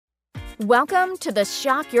Welcome to the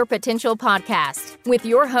Shock Your Potential podcast with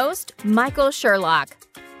your host, Michael Sherlock.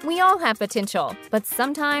 We all have potential, but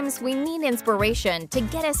sometimes we need inspiration to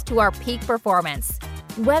get us to our peak performance.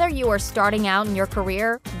 Whether you are starting out in your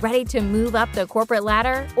career, ready to move up the corporate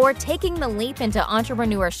ladder, or taking the leap into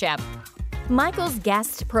entrepreneurship, Michael's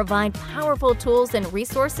guests provide powerful tools and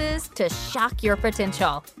resources to shock your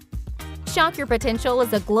potential. Shock Your Potential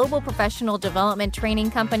is a global professional development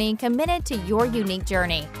training company committed to your unique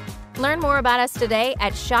journey. Learn more about us today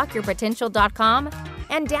at shockyourpotential.com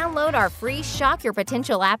and download our free Shock Your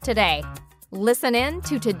Potential app today. Listen in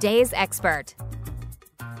to today's expert.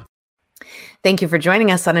 Thank you for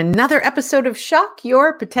joining us on another episode of Shock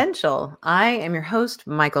Your Potential. I am your host,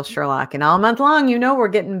 Michael Sherlock, and all month long, we're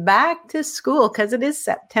getting back to school because it is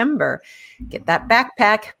September. Get that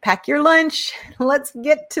backpack, pack your lunch, let's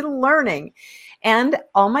get to learning. And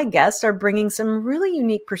all my guests are bringing some really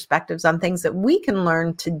unique perspectives on things that we can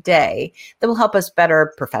learn today that will help us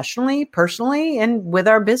better professionally, personally, and with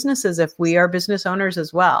our businesses if we are business owners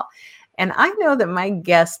as well. And I know that my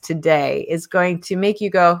guest today is going to make you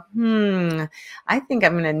go, I think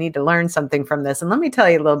I'm going to need to learn something from this. And let me tell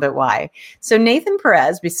you a little bit why. So Nathan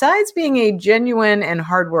Perez, besides being a genuine and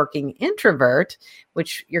hardworking introvert,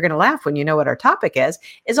 which you're going to laugh when you know what our topic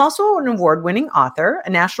is also an award-winning author, a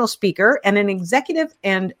national speaker, and an executive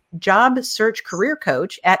and job search career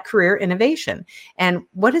coach at Career Innovation. And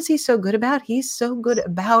what is he so good about? He's so good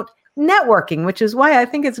about networking, which is why I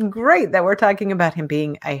think it's great that we're talking about him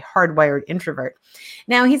being a hardwired introvert.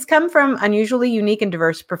 Now, he's come from unusually unique and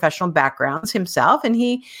diverse professional backgrounds himself, and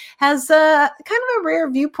he has kind of a rare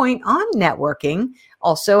viewpoint on networking,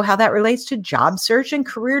 also how that relates to job search and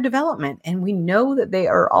career development. And we know that they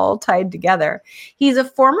are all tied together. He's a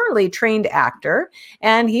formerly trained actor,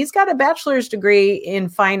 and he's got a bachelor's degree in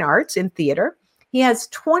fine arts in theater. He has a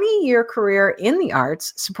 20-year career in the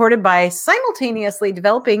arts, supported by simultaneously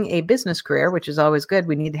developing a business career, which is always good.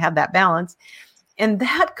 We need to have that balance. And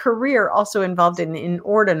that career also involved an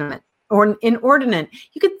inordinate,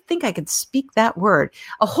 you could think I could speak that word,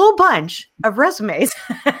 a whole bunch of resumes,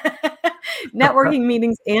 networking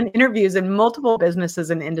meetings and interviews in multiple businesses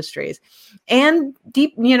and industries. And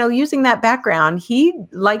deep, using that background, he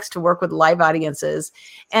likes to work with live audiences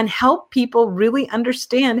and help people really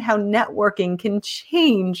understand how networking can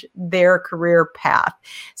change their career path.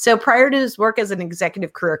 So prior to his work as an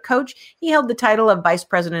executive career coach, he held the title of Vice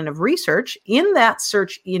President of Research in that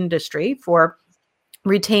search industry for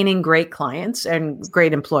retaining great clients and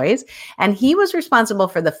great employees. And he was responsible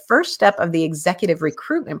for the first step of the executive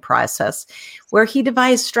recruitment process, where he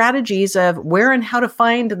devised strategies of where and how to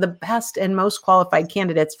find the best and most qualified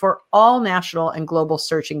candidates for all national and global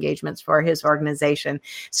search engagements for his organization.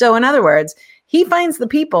 So in other words, he finds the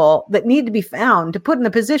people that need to be found to put in the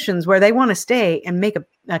positions where they want to stay and make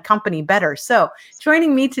a company better. So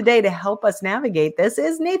joining me today to help us navigate this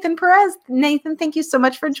is Nathan Perez. Nathan, thank you so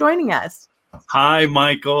much for joining us. Hi,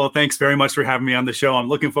 Michael. Thanks very much for having me on the show. I'm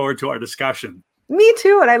looking forward to our discussion. Me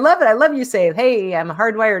too. And I love it. I love you say, hey, I'm a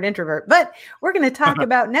hardwired introvert, but we're going to talk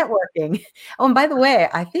about networking. Oh, and by the way,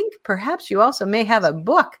 I think perhaps you also may have a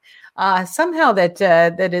book somehow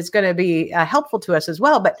that is going to be helpful to us as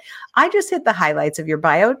well. But I just hit the highlights of your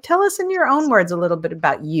bio. Tell us in your own words a little bit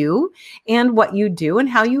about you and what you do and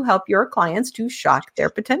how you help your clients to shock their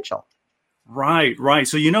potential. Right.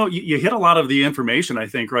 So, you hit a lot of the information, I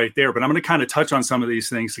think, right there, but I'm going to kind of touch on some of these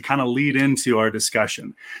things to kind of lead into our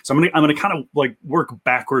discussion. So I'm going to kind of like work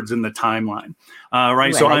backwards in the timeline.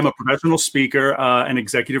 Right. So I'm a professional speaker, an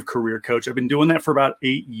executive career coach. I've been doing that for about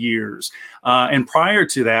 8 years. And prior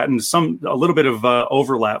to that, and a little bit of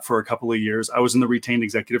overlap for a couple of years, I was in the retained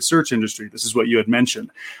executive search industry. This is what you had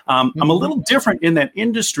mentioned. I'm a little different in that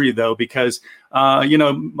industry, though, because a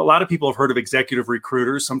lot of people have heard of executive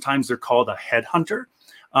recruiters. Sometimes they're called a headhunter.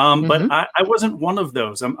 But I wasn't one of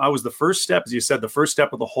those. I was the first step, as you said, the first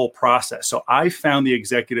step of the whole process. So I found the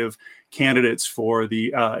executive candidates for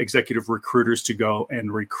the executive recruiters to go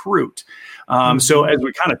and recruit. So as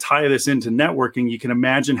we kind of tie this into networking, you can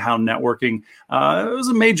imagine how networking was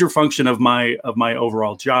a major function of my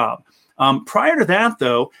overall job. Prior to that,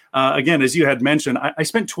 though, again, as you had mentioned, I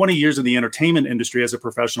spent 20 years in the entertainment industry as a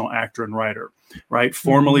professional actor and writer, right?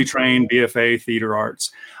 Formally trained BFA theater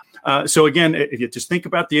arts. So again, if you just think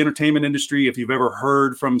about the entertainment industry, if you've ever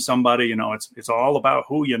heard from somebody, it's all about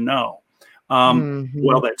who you know.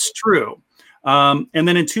 Well, that's true. And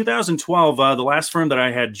then in 2012, the last firm that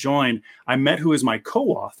I had joined, I met who is my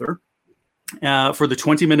co-author. for the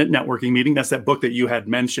 20-minute networking meeting. That's that book that you had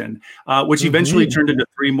mentioned, which eventually turned into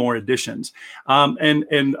 3 more editions.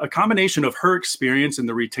 And a combination of her experience in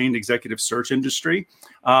the retained executive search industry,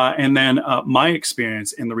 and then my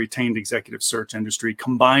experience in the retained executive search industry,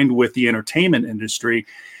 combined with the entertainment industry.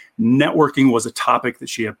 Networking was a topic that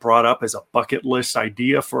she had brought up as a bucket list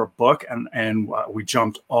idea for a book, and we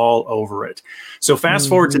jumped all over it. So fast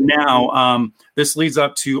forward to now, this leads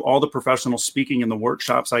up to all the professional speaking and the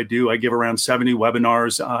workshops I do. I give around 70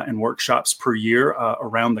 webinars and workshops per year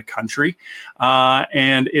around the country.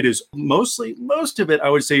 And it is most of it, I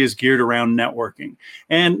would say, is geared around networking.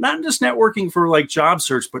 And not just networking for like job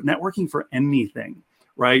search, but networking for anything.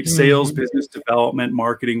 Right? Sales, business development,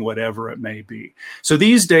 marketing, whatever it may be. So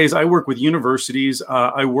these days I work with universities.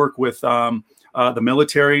 I work with the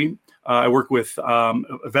military. I work with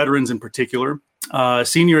veterans in particular,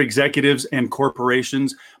 senior executives and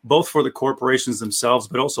corporations, both for the corporations themselves,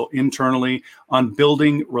 but also internally on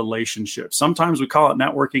building relationships. Sometimes we call it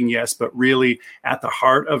networking, yes, but really at the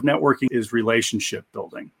heart of networking is relationship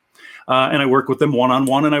building. And I work with them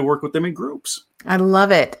one-on-one, and I work with them in groups. I love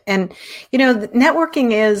it. And,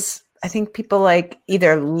 networking is, I think people like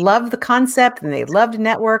either love the concept and they love to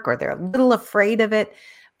network, or they're a little afraid of it.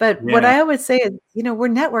 But what I always say is, we're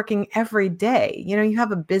networking every day. You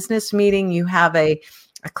have a business meeting, you have a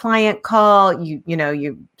client call,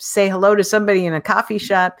 you say hello to somebody in a coffee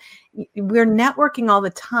shop. We're networking all the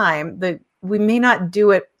time. We may not do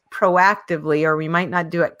it proactively, or we might not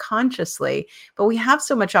do it consciously, but we have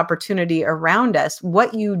so much opportunity around us.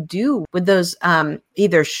 What you do with those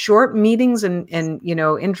either short meetings and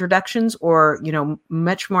introductions, or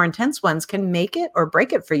much more intense ones, can make it or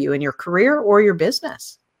break it for you in your career or your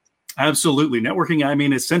business. Absolutely. Networking, I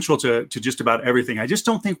mean, is central to just about everything. I just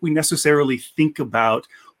don't think we necessarily think about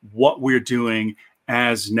what we're doing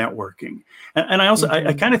as networking. And I also,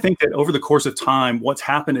 I kind of think that over the course of time, what's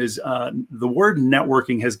happened is the word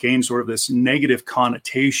networking has gained sort of this negative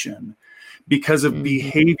connotation because of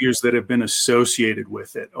behaviors that have been associated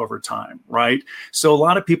with it over time, right? So a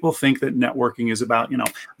lot of people think that networking is about,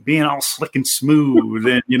 being all slick and smooth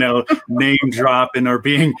and, name dropping or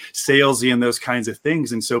being salesy and those kinds of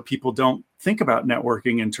things. And so people don't think about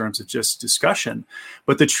networking in terms of just discussion.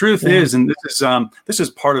 But the truth is, and this is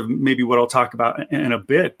part of maybe what I'll talk about in a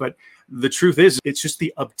bit, but the truth is, it's just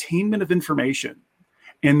the obtainment of information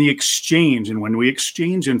and the exchange. And when we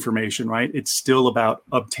exchange information, right, it's still about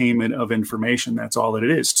obtainment of information. That's all that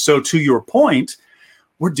it is. So to your point,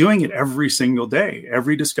 we're doing it every single day.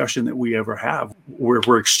 Every discussion that we ever have,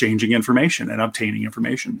 we're exchanging information and obtaining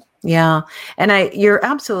information. Yeah. And you're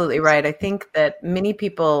absolutely right. I think that many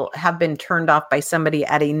people have been turned off by somebody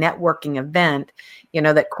at a networking event,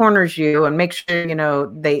 that corners you and make sure,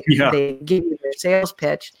 they give you their sales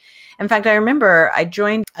pitch. In fact, I remember I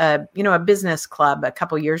joined a business club a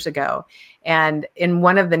couple years ago, and in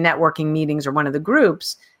one of the networking meetings or one of the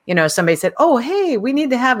groups, somebody said, "Oh, hey, we need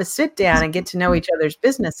to have a sit down and get to know each other's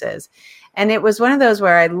businesses." And it was one of those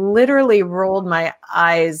where I literally rolled my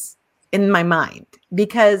eyes in my mind,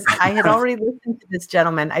 because I had already listened to this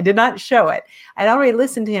gentleman. I did not show it. I'd already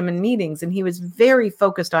listened to him in meetings, and he was very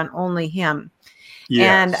focused on only him. Yes.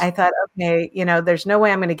 And I thought, okay, there's no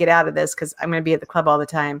way I'm going to get out of this, because I'm going to be at the club all the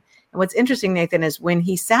time. And what's interesting, Nathan, is when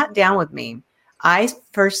he sat down with me, I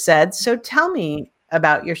first said, "So tell me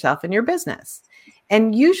about yourself and your business."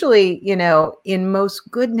 And usually, in most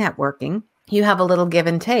good networking, you have a little give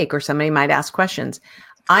and take, or somebody might ask questions.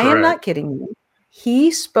 Correct. I am not kidding you. He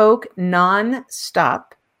spoke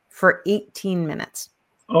nonstop for 18 minutes.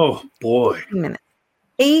 Oh, boy. 18 minutes.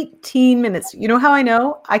 18 minutes. You know how I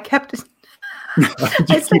know? I kept it.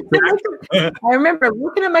 I remember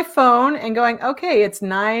looking at my phone and going, okay, it's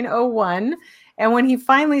 9:01. And when he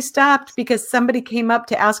finally stopped, because somebody came up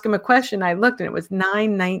to ask him a question, I looked and it was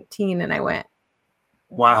 9:19, and I went,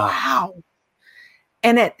 wow.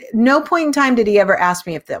 And at no point in time did he ever ask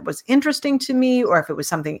me if that was interesting to me, or if it was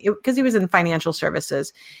something, because he was in financial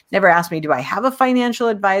services, never asked me, do I have a financial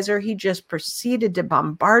advisor? He just proceeded to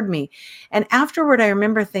bombard me. And afterward, I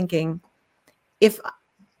remember thinking,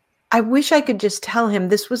 I wish I could just tell him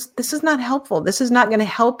this is not helpful. This is not going to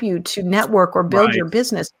help you to network or build your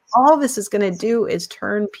business. All this is going to do is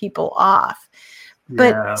turn people off.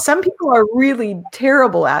 But some people are really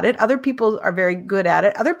terrible at it. Other people are very good at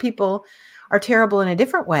it. Other people are terrible in a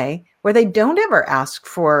different way, where they don't ever ask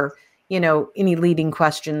for, any leading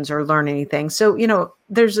questions or learn anything. So,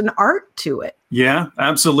 there's an art to it. Yeah,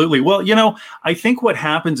 absolutely. Well, I think what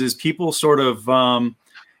happens is people sort of,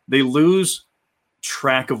 they lose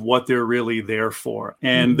track of what they're really there for.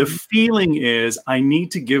 And the feeling is, I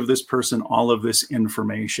need to give this person all of this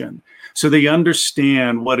information so they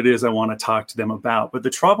understand what it is I want to talk to them about. But the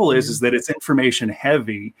trouble is that it's information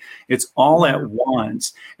heavy. It's all at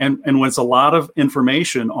once. And when it's a lot of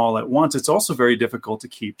information all at once, it's also very difficult to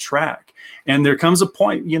keep track. And there comes a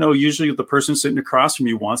point, usually the person sitting across from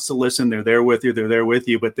you wants to listen. They're there with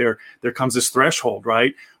you, but there comes this threshold,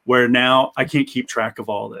 right? Where now I can't keep track of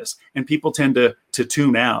all this, and people tend to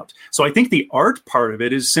tune out. So I think the art part of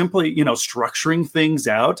it is simply, structuring things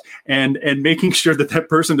out and making sure that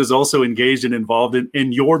person is also engaged and involved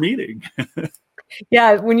in your meeting.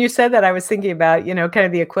 Yeah. When you said that, I was thinking about, kind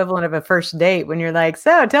of the equivalent of a first date when you're like,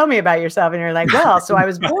 so tell me about yourself. And you're like, well, so I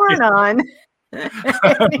was born on. And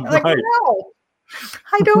you're like, no.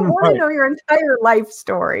 I don't want to know your entire life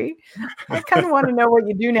story. I kind of want to know what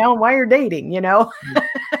you do now and why you're dating,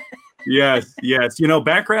 Yes.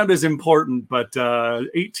 Background is important, but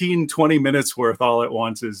 18, 20 minutes worth all at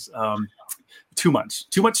once is too much,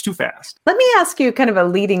 too fast. Let me ask you kind of a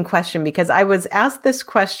leading question, because I was asked this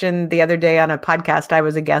question the other day on a podcast I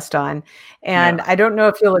was a guest on, and I don't know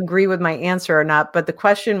if you'll agree with my answer or not, but the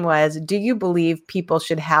question was, do you believe people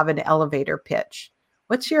should have an elevator pitch?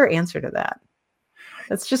 What's your answer to that?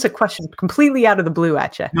 That's just a question completely out of the blue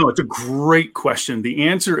at you. No, it's a great question. The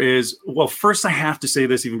answer is, well, first I have to say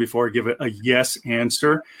this even before I give it a yes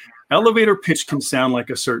answer. Elevator pitch can sound like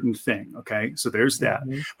a certain thing. Okay. So there's that.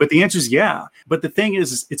 But the answer is yeah. But the thing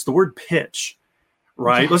is it's the word pitch,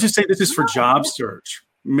 right? Let's just say this is for job search.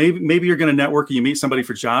 Maybe you're going to network and you meet somebody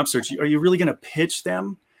for job search. Are you really going to pitch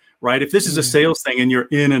them? Right? If this is a sales thing and you're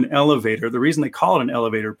in an elevator, the reason they call it an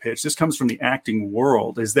elevator pitch, this comes from the acting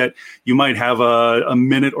world, is that you might have a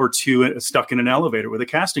minute or two stuck in an elevator with a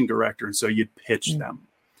casting director. And so you'd pitch them.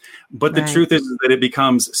 But the truth is that it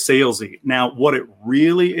becomes salesy. Now, what it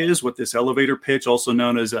really is, what this elevator pitch, also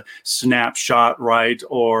known as a snapshot, right,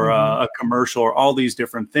 or a commercial, or all these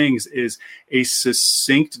different things, is a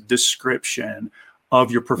succinct description of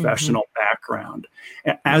your professional background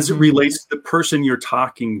as it relates to the person you're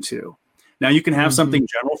talking to. Now, you can have something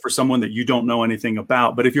general for someone that you don't know anything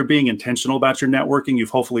about, but if you're being intentional about your networking, you've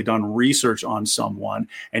hopefully done research on someone,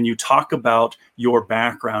 and you talk about your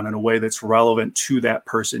background in a way that's relevant to that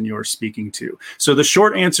person you're speaking to. So the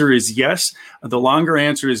short answer is yes. The longer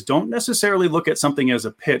answer is don't necessarily look at something as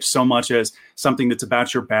a pitch so much as something that's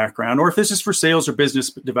about your background. Or if this is for sales or business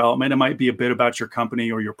development, it might be a bit about your company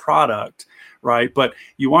or your product, right? But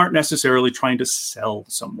you aren't necessarily trying to sell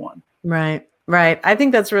someone. Right. I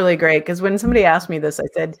think that's really great, because when somebody asked me this, I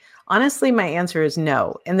said, honestly, my answer is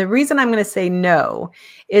no. And the reason I'm going to say no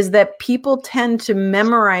is that people tend to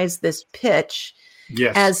memorize this pitch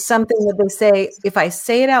as something that they say, if I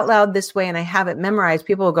say it out loud this way and I have it memorized,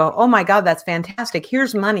 people will go, oh my God, that's fantastic.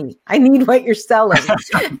 Here's money. I need what you're selling.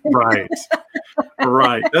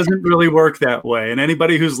 Right. Doesn't really work that way. And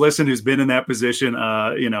anybody who's listened, who's been in that position,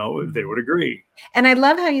 they would agree. And I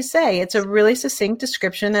love how you say it's a really succinct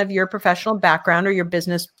description of your professional background or your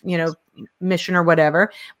business, mission or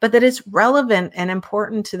whatever, but that it's relevant and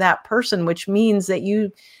important to that person, which means that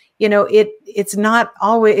it's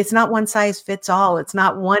not one size fits all. It's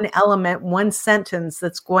not one element, one sentence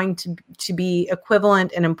that's going to be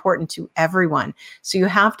equivalent and important to everyone. So you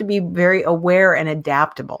have to be very aware and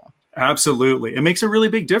adaptable. Absolutely. It makes a really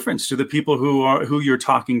big difference to the people who you're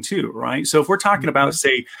talking to, right? So if we're talking about,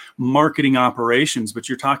 say, marketing operations, but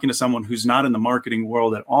you're talking to someone who's not in the marketing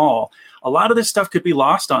world at all, a lot of this stuff could be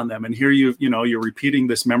lost on them. And here you're repeating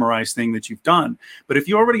this memorized thing that you've done. But if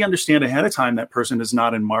you already understand ahead of time that person is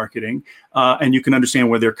not in marketing, and you can understand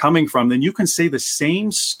where they're coming from, then you can say the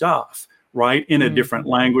same stuff, right, in a different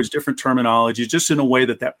language, different terminology, just in a way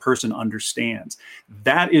that person understands.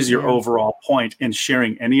 That is your overall point in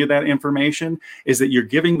sharing any of that information, is that you're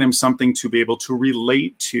giving them something to be able to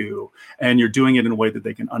relate to, and you're doing it in a way that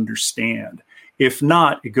they can understand. If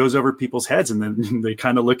not, it goes over people's heads, and then they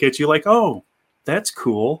kind of look at you like, oh, that's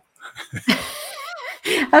cool.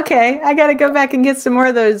 Okay, I got to go back and get some more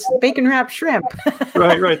of those bacon wrapped shrimp.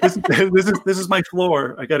 Right. This is my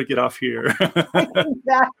floor. I got to get off here.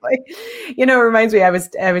 Exactly. It reminds me. I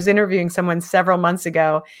was interviewing someone several months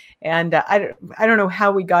ago, and I don't know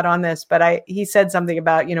how we got on this, but he said something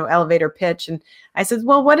about elevator pitch, and I said,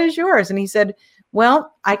 well, what is yours? And he said,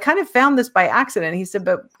 well, I kind of found this by accident. He said,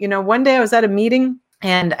 but one day I was at a meeting.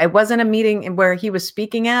 And I wasn't a meeting where he was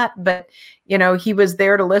speaking at, but, he was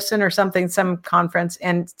there to listen or something, some conference.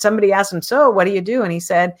 And somebody asked him, so what do you do? And he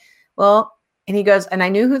said, well, and he goes, and I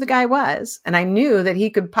knew who the guy was. And I knew that he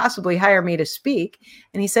could possibly hire me to speak.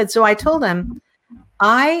 And he said, so I told him,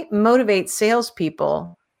 I motivate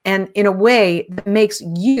salespeople and in a way that makes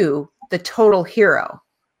you the total hero.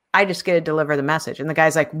 I just get to deliver the message. And the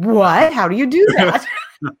guy's like, what? How do you do that?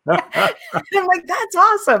 And I'm like, that's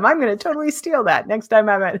awesome. I'm going to totally steal that next time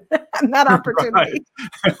I'm at that opportunity.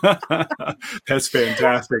 That's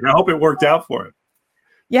fantastic. I hope it worked out for him.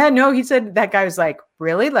 Yeah, no, he said that guy was like,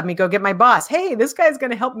 really? Let me go get my boss. Hey, this guy's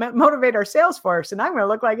going to help motivate our sales force and I'm going to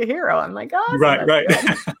look like a hero. I'm like, oh, right.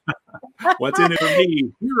 What's in it for me?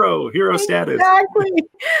 Hero status. Exactly.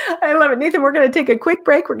 I love it. Nathan, we're going to take a quick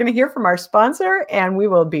break. We're going to hear from our sponsor and we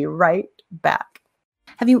will be right back.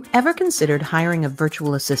 Have you ever considered hiring a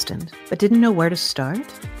virtual assistant but didn't know where to start?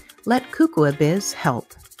 Let Kukuabiz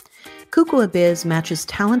help. Kukuabiz matches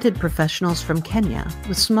talented professionals from Kenya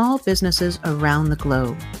with small businesses around the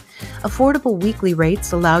globe. Affordable weekly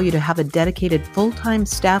rates allow you to have a dedicated full-time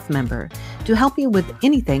staff member to help you with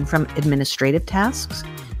anything from administrative tasks,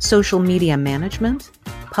 social media management,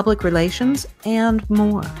 public relations, and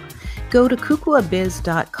more. Go to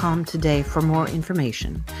kukuabiz.com today for more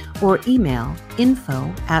information or email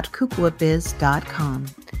info@kukuabiz.com.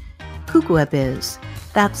 Kukuabiz,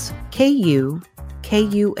 that's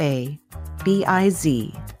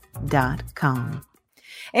KUKUABIZ.com.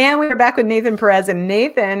 And we are back with Nathan Perez. And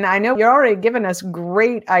Nathan, I know you're already given us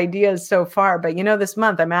great ideas so far, but this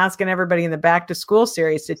month I'm asking everybody in the Back to School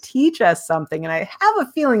series to teach us something. And I have a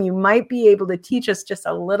feeling you might be able to teach us just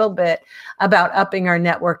a little bit about upping our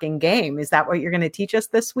networking game. Is that what you're going to teach us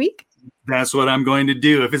this week? That's what I'm going to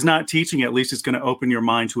do. If it's not teaching, at least it's going to open your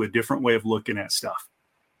mind to a different way of looking at stuff.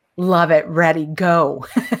 Love it. Ready, go.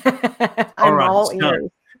 I'm all ears.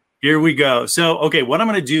 Here we go. So, okay, what I'm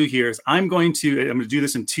going to do here is I'm going to do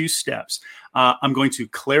this in 2 steps. I'm going to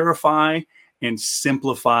clarify and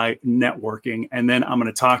simplify networking, and then I'm going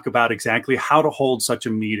to talk about exactly how to hold such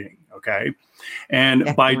a meeting. Okay, and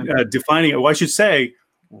excellent. By defining it, well, I should say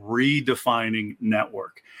redefining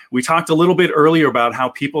network. We talked a little bit earlier about how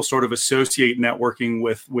people sort of associate networking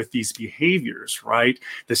with these behaviors, right?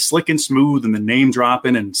 The slick and smooth and the name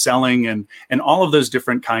dropping and selling and all of those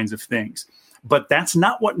different kinds of things. But that's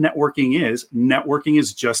not what networking is. Networking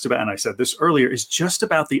is just about, and I said this earlier, is just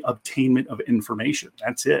about the obtainment of information.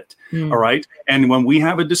 That's it. All right. And when we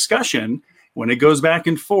have a discussion, when it goes back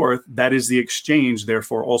and forth, that is the exchange,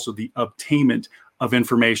 therefore also the obtainment of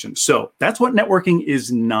information. So that's what networking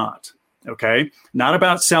is not. Okay. Not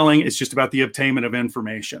about selling. It's just about the obtainment of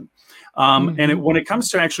information. And when it comes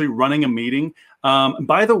to actually running a meeting,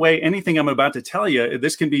 by the way, anything I'm about to tell you,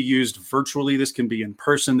 this can be used virtually. This can be in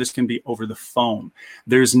person. This can be over the phone.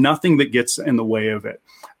 There's nothing that gets in the way of it.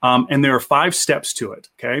 And there are 5 steps to it.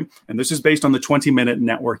 Okay. And this is based on the 20-minute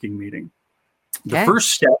networking meeting. The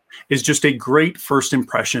first step is just a great first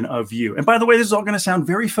impression of you. And by the way, this is all going to sound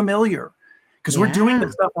very familiar, because we're doing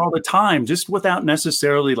this stuff all the time, just without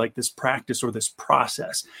necessarily like this practice or this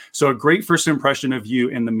process. So a great first impression of you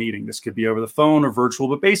in the meeting. This could be over the phone or virtual,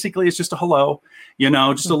 but basically it's just a hello,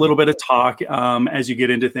 just a little bit of talk as you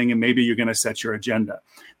get into thing, and maybe you're going to set your agenda.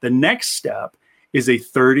 The next step is a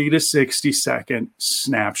 30 to 60 second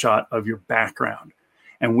snapshot of your background.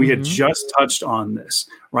 And we had just touched on this,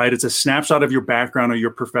 right? It's a snapshot of your background or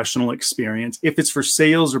your professional experience. If it's for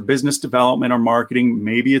sales or business development or marketing,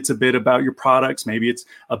 maybe it's a bit about your products, maybe it's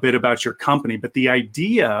a bit about your company. But the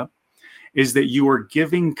idea is that you are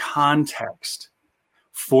giving context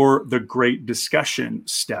for the great discussion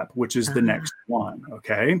step, which is the next one.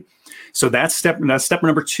 Okay. So that's step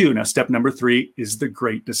number 2. Now, step number 3 is the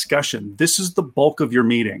great discussion. This is the bulk of your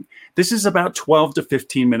meeting. This is about 12 to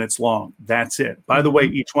 15 minutes long. That's it. By the way,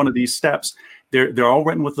 each one of these steps, they're all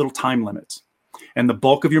written with little time limits. And the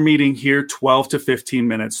bulk of your meeting here, 12 to 15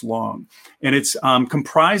 minutes long. And it's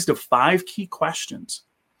comprised of 5 key questions.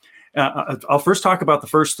 I'll first talk about the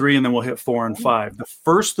first 3, and then we'll hit 4 and 5. The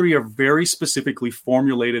first 3 are very specifically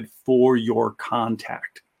formulated for your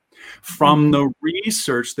contact from the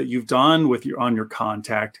research that you've done on your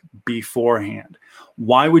contact beforehand.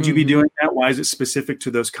 Why would you be doing that? Why is it specific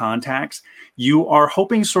to those contacts? You are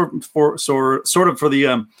hoping for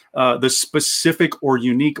the specific or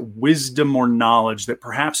unique wisdom or knowledge that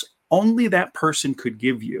perhaps only that person could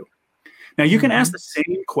give you. Now, you can ask the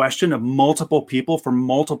same question of multiple people from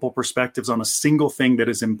multiple perspectives on a single thing that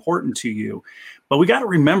is important to you. But we got to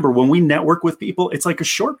remember, when we network with people, it's like a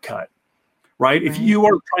shortcut, right? If you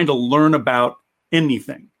are trying to learn about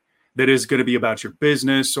anything that is going to be about your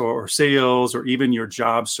business or sales or even your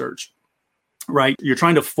job search, right? You're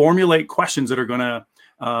trying to formulate questions that are going to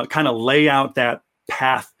kind of lay out that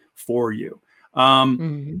path for you.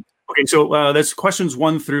 Okay, so that's questions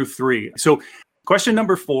 1 through 3. So question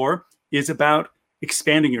number 4 is about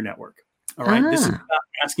expanding your network. All right. This is not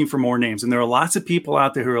asking for more names. And there are lots of people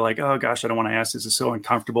out there who are like, oh gosh, I don't want to ask. This is so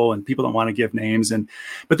uncomfortable. And people don't want to give names.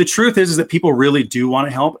 But the truth is that people really do want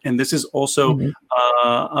to help. And this is also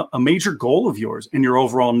a major goal of yours in your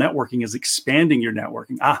overall networking is expanding your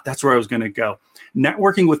networking. That's where I was going to go.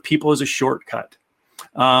 Networking with people is a shortcut.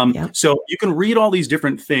 So you can read all these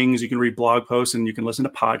different things. You can read blog posts and you can listen to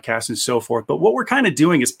podcasts and so forth. But what we're kind of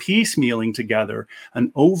doing is piecemealing together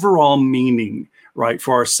an overall meaning, right,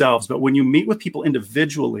 for ourselves. But when you meet with people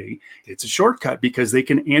individually, it's a shortcut because they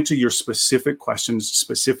can answer your specific questions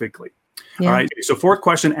specifically. Yeah. All right. So fourth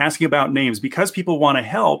question, asking about names, because people want to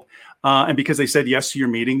help and because they said yes to your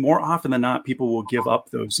meeting, more often than not, people will give up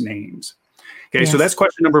those names. Okay. Yes. So that's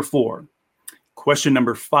question number 4. Question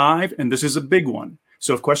number 5, and this is a big one.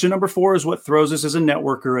 So if question number 4 is what throws us as a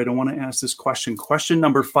networker, I don't want to ask this question. Question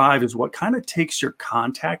number 5 is what kind of takes your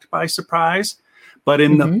contact by surprise, but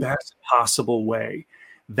in the best possible way.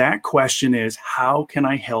 That question is, how can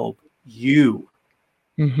I help you?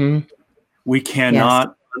 We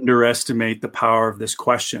cannot underestimate the power of this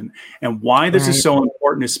question. And why this is so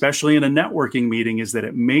important, especially in a networking meeting, is that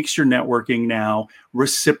it makes your networking now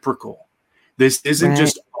reciprocal. This isn't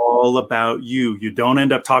just all about you. You don't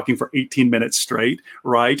end up talking for 18 minutes straight,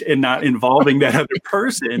 right? And not involving that other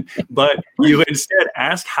person, but you instead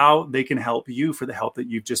ask how they can help you for the help that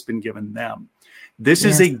you've just been given them. This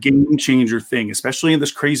is a game changer thing, especially in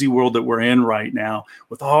this crazy world that we're in right now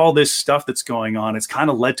with all this stuff that's going on. It's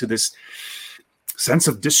kind of led to this sense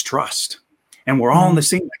of distrust. And we're all on the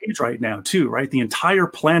same page right now, too, right? The entire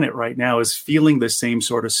planet right now is feeling the same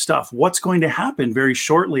sort of stuff. What's going to happen very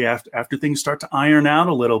shortly after things start to iron out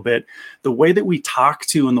a little bit? The way that we talk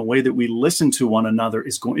to and the way that we listen to one another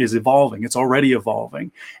is evolving. It's already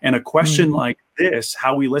evolving. And a question like this,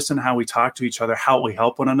 how we listen, how we talk to each other, how we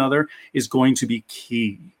help one another, is going to be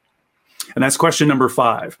key. And that's question number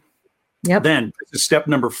 5. Then this is step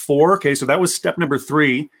number 4. Okay, so that was step number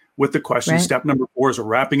 3 with the question. Step number 4 is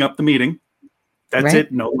wrapping up the meeting. That's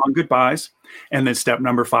it. No long goodbyes. And then step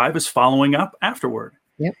number 5 is following up afterward.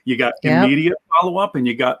 You got immediate follow-up and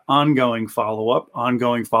you got ongoing follow-up.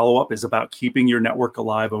 Ongoing follow-up is about keeping your network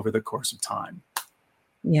alive over the course of time.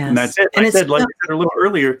 And that's it. And like I said a little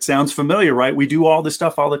earlier, it sounds familiar, right? We do all this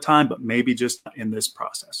stuff all the time, but maybe just in this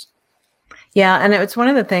process. Yeah. And it's one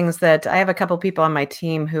of the things that I have a couple people on my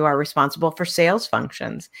team who are responsible for sales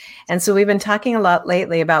functions. And so we've been talking a lot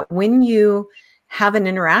lately about when you have an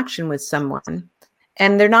interaction with someone,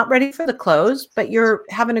 and they're not ready for the close, but you're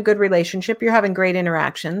having a good relationship. You're having great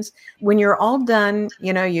interactions. When you're all done,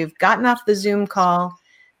 you've gotten off the Zoom call,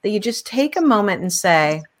 that you just take a moment and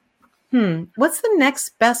say, what's the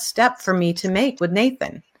next best step for me to make with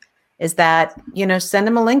Nathan? Is that, send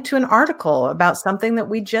him a link to an article about something that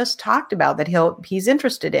we just talked about that he's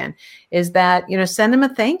interested in? Is that, send him a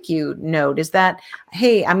thank you note? Is that,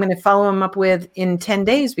 hey, I'm going to follow him up with in 10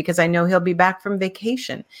 days because I know he'll be back from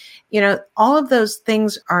vacation. All of those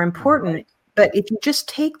things are important. But if you just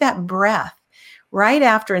take that breath right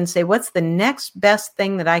after and say, what's the next best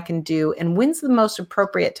thing that I can do? And when's the most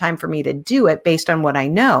appropriate time for me to do it based on what I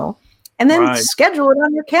know? And then schedule it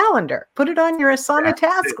on your calendar, put it on your Asana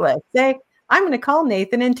task list. Say, I'm going to call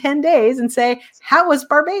Nathan in 10 days and say, how was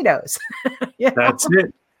Barbados? That's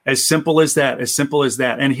it. As simple as that. As simple as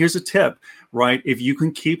that. And here's a tip, right? If you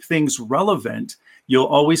can keep things relevant, you'll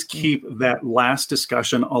always keep that last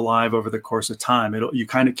discussion alive over the course of time. You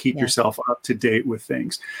kind of keep yourself up to date with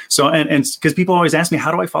things. So, and because people always ask me,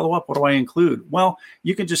 how do I follow up? What do I include? Well,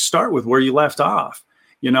 you can just start with where you left off.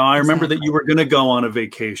 I remember that you were going to go on a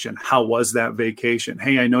vacation. How was that vacation?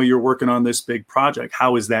 Hey, I know you're working on this big project.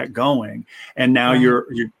 How is that going? And now you're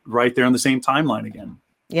right there on the same timeline again.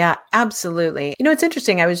 Yeah, absolutely. It's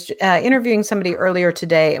interesting. I was interviewing somebody earlier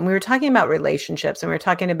today, and we were talking about relationships, and we were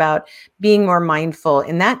talking about being more mindful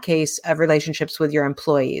in that case of relationships with your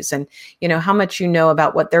employees, and how much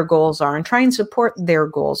about what their goals are, and try and support their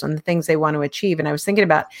goals and the things they want to achieve. And I was thinking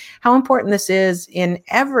about how important this is in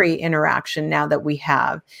every interaction now that we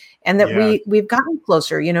have. And that we've gotten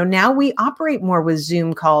closer. Now we operate more with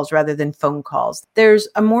Zoom calls rather than phone calls. There's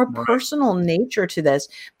a more personal nature to this.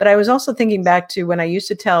 But I was also thinking back to when I used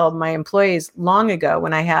to tell my employees long ago,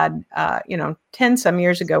 when I had, 10 some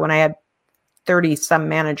years ago, when I had 30 some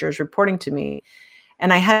managers reporting to me,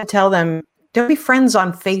 and I had to tell them, don't be friends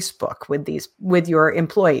on Facebook with your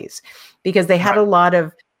employees, because they had a lot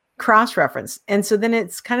of cross-reference. And so then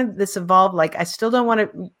it's kind of this evolved, like, I still don't want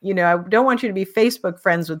to, I don't want you to be Facebook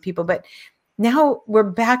friends with people, but now we're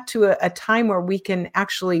back to a time where we can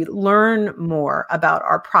actually learn more about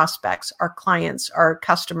our prospects, our clients, our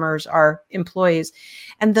customers, our employees.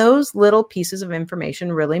 And those little pieces of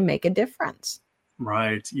information really make a difference.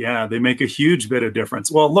 Right. Yeah, they make a huge bit of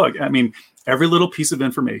difference. Well, look, I mean, every little piece of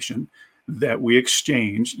information that we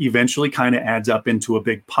exchange eventually kind of adds up into a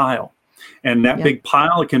big pile. And that big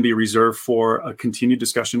pile can be reserved for a continued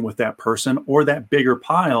discussion with that person, or that bigger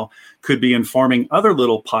pile could be informing other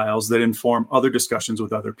little piles that inform other discussions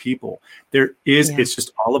with other people. It's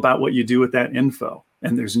just all about what you do with that info.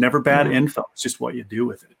 And there's never bad info. It's just what you do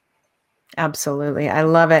with it. Absolutely. I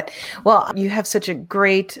love it. Well, you have such a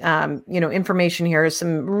great, information here.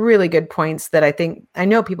 Some really good points that I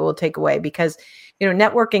know people will take away, because,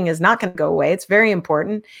 networking is not going to go away. It's very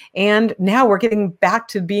important. And now we're getting back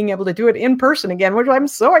to being able to do it in person again, which I'm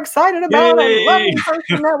so excited about. Yay! I love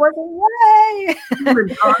in-person networking. Yay!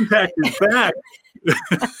 Human contact is back.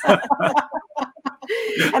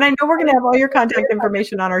 And I know we're going to have all your contact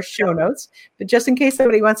information on our show notes, but just in case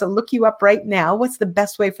somebody wants to look you up right now, what's the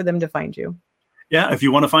best way for them to find you? Yeah, if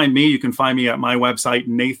you want to find me, you can find me at my website,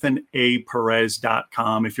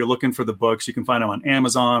 nathanaperez.com. If you're looking for the books, you can find them on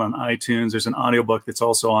Amazon, on iTunes. There's an audiobook that's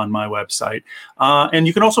also on my website. And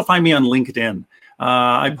you can also find me on LinkedIn.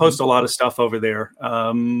 I post a lot of stuff over there.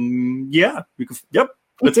 That's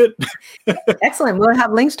it. Excellent. We'll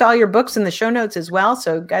have links to all your books in the show notes as well.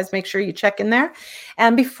 So guys, make sure you check in there.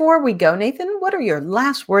 And before we go, Nathan, what are your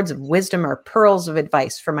last words of wisdom or pearls of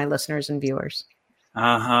advice for my listeners and viewers?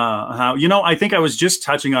 I think I was just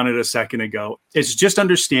touching on it a second ago. It's just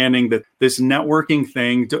understanding that this networking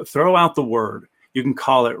thing, throw out the word. You can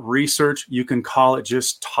call it research. You can call it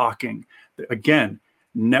just talking. Again,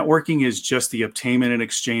 networking is just the obtainment and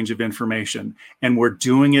exchange of information, and we're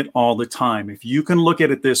doing it all the time. If you can look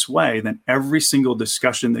at it this way, then every single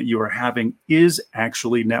discussion that you are having is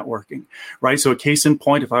actually networking, right? So a case in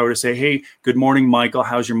point, if I were to say, hey, good morning, Michael,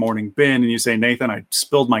 how's your morning been? And you say, Nathan, I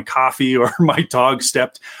spilled my coffee, or my dog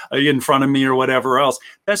stepped in front of me, or whatever else,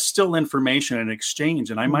 that's still information and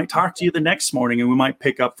exchange. And I might talk to you the next morning, and we might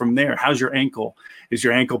pick up from there. How's your ankle? Is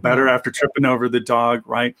your ankle better after tripping over the dog,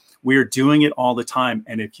 right? We are doing it all the time.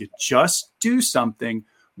 And if you just do something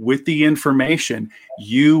with the information,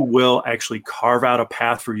 you will actually carve out a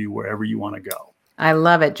path for you wherever you want to go. I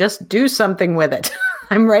love it. Just do something with it.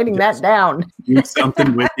 I'm writing that down. Do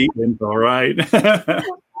something with the info, right? I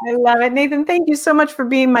love it. Nathan, thank you so much for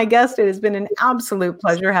being my guest. It has been an absolute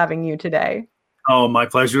pleasure having you today. Oh, my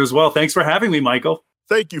pleasure as well. Thanks for having me, Michael.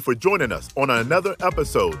 Thank you for joining us on another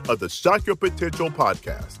episode of the Shock Your Potential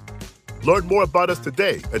podcast. Learn more about us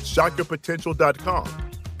today at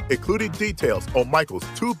shockyourpotential.com, including details on Michael's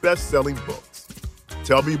 2 best-selling books.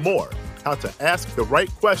 Tell me more, how to ask the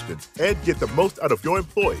right questions and get the most out of your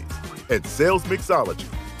employees, and Sales Mixology,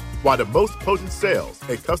 why the most potent sales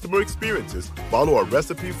and customer experiences follow a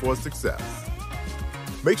recipe for success.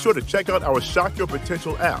 Make sure to check out our Shock Your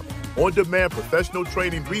Potential app, on-demand professional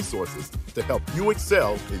training resources to help you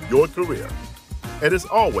excel in your career. And as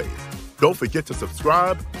always, don't forget to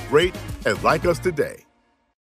subscribe, rate, and like us today.